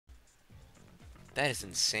That is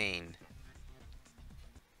insane.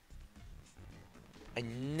 I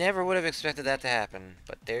never would have expected that to happen,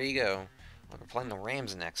 but there you go. Look, we're playing the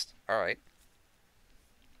Rams next. Alright.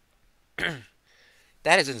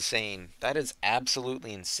 That is insane. That is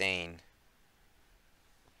absolutely insane.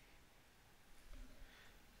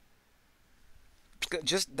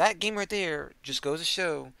 Just that game right there just goes to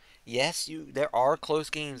show, yes, there are close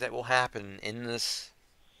games that will happen in this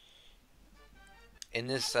in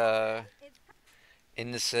this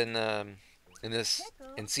in this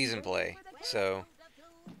in season play. So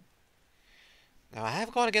now I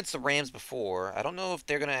have gone against the Rams before. I don't know if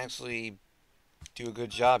they're gonna actually do a good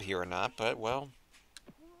job here or not, but well,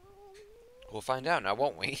 we'll find out now,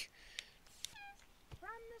 won't we?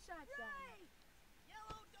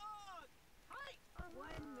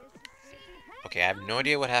 Okay, I have no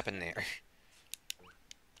idea what happened there.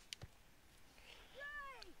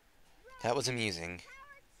 That was amusing.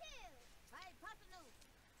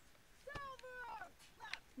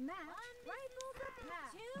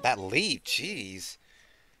 That lead, jeez.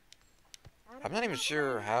 I'm not even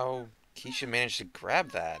sure how Keisha managed to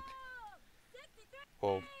grab that.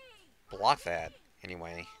 Well, block that,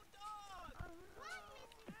 anyway.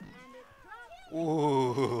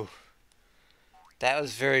 Ooh. That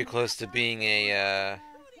was very close to being a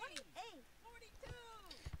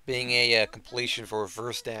completion for a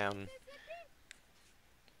first down.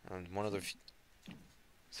 And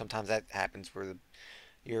sometimes that happens where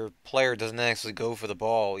your player doesn't actually go for the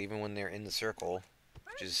ball even when they're in the circle,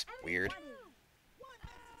 which is weird.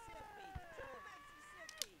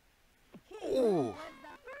 Ooh.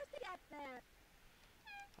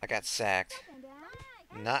 I got sacked.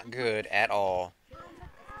 Not good at all.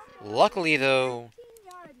 Luckily, though,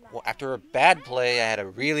 well, after a bad play, I had a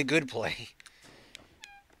really good play.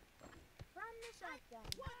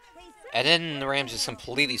 And then the Rams just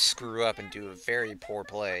completely screw up and do a very poor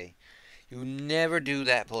play. You never do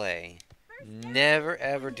that play. Never,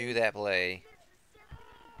 ever do that play.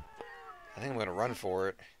 I think I'm going to run for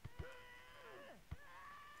it.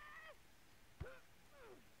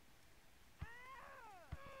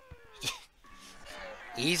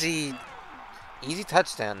 Easy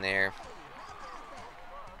touchdown there.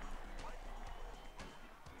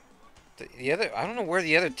 The other, I don't know where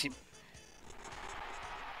the other team...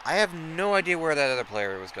 I have no idea where that other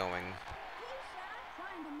player was going.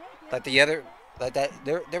 Like there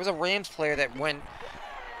was a Rams player that went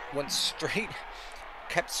straight,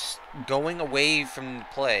 kept going away from the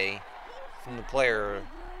play, from the player,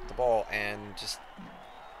 the ball, and just,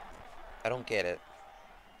 I don't get it.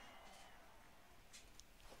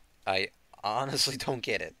 I honestly don't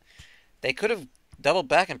get it. They could have doubled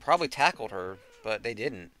back and probably tackled her, but they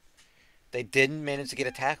didn't. They didn't manage to get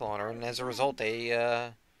a tackle on her, and as a result,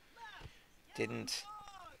 they didn't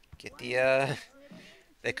get the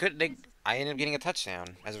I ended up getting a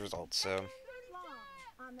touchdown as a result. So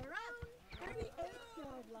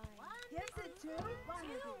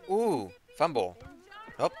ooh, fumble.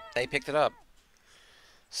 Oh, they picked it up.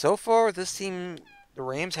 So far, this team, the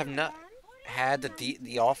Rams, have not had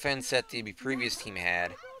the offense that the previous team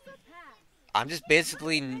had. I'm just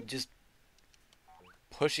basically just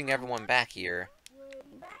pushing everyone back here.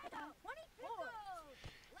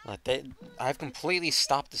 I've completely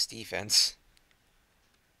stopped this defense.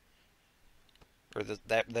 Or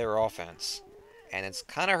their offense. And it's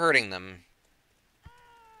kind of hurting them.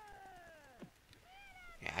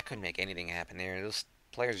 Yeah, I couldn't make anything happen there. Those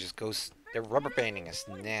players just go... Their rubber banding is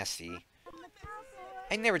nasty.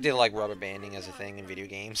 I never did like rubber banding as a thing in video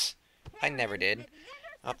games. I never did.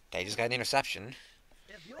 Oh, they just got an interception.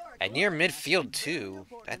 And near midfield, too.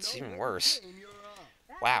 That's even worse.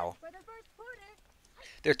 Wow.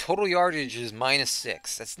 Their total yardage is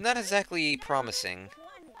 -6. That's not exactly promising.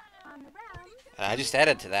 I just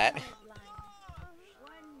added to that.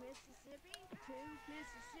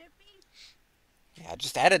 Yeah, I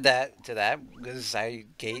just added that to that because I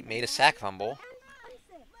made a sack fumble.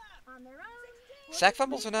 Sack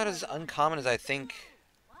fumbles are not as uncommon as I think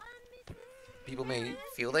people may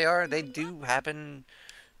feel they are. They do happen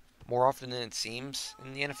more often than it seems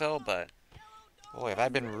in the NFL, but boy, have I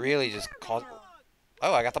been really just caught...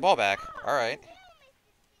 Oh, I got the ball back. All right.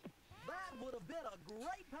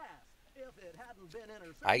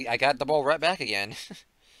 I got the ball right back again.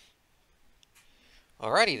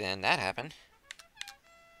 Alrighty then, that happened.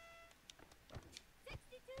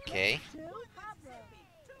 Okay.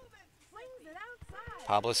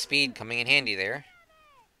 Pablo's speed coming in handy there.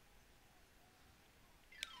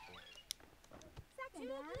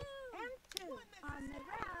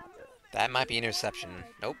 That might be interception.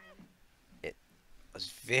 Nope. It was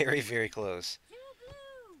very, very close.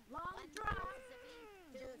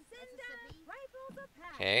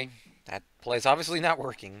 Okay, that play's obviously not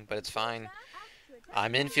working, but it's fine.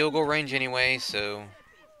 I'm in field goal range anyway, so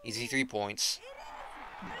easy 3 points.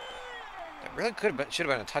 That really should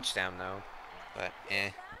have been a touchdown though, but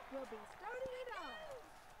eh.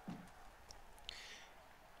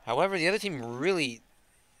 However, the other team really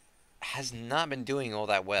has not been doing all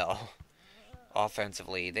that well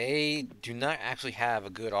offensively. They do not actually have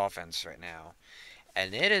a good offense right now,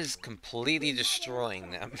 and it is completely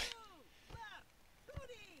destroying them.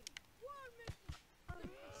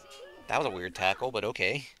 That was a weird tackle, but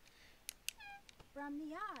okay.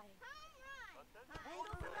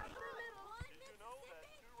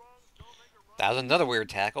 That was another weird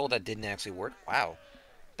tackle that didn't actually work. Wow.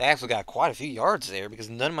 They actually got quite a few yards there because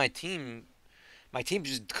none of my team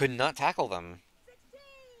just could not tackle them.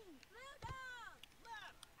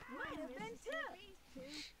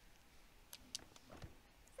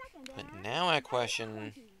 But now I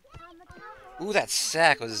question... Ooh, that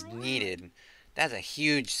sack was needed. That's a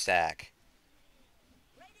huge sack.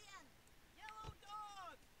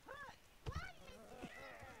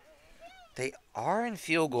 They are in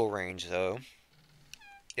field goal range, though.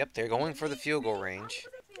 Yep, they're going for the field goal range.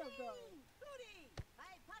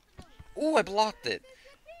 Ooh, I blocked it.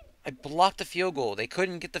 I blocked the field goal. They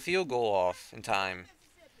couldn't get the field goal off in time.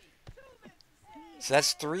 So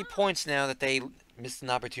that's 3 points now that they missed an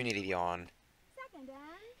opportunity on.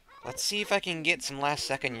 Let's see if I can get some last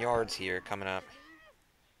second yards here coming up.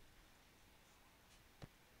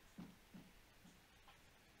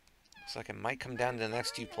 Looks like it might come down to the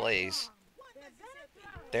next 2 plays.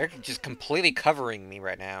 They're just completely covering me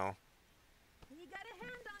right now.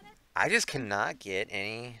 I just cannot get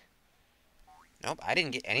any... Nope, I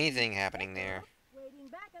didn't get anything happening there.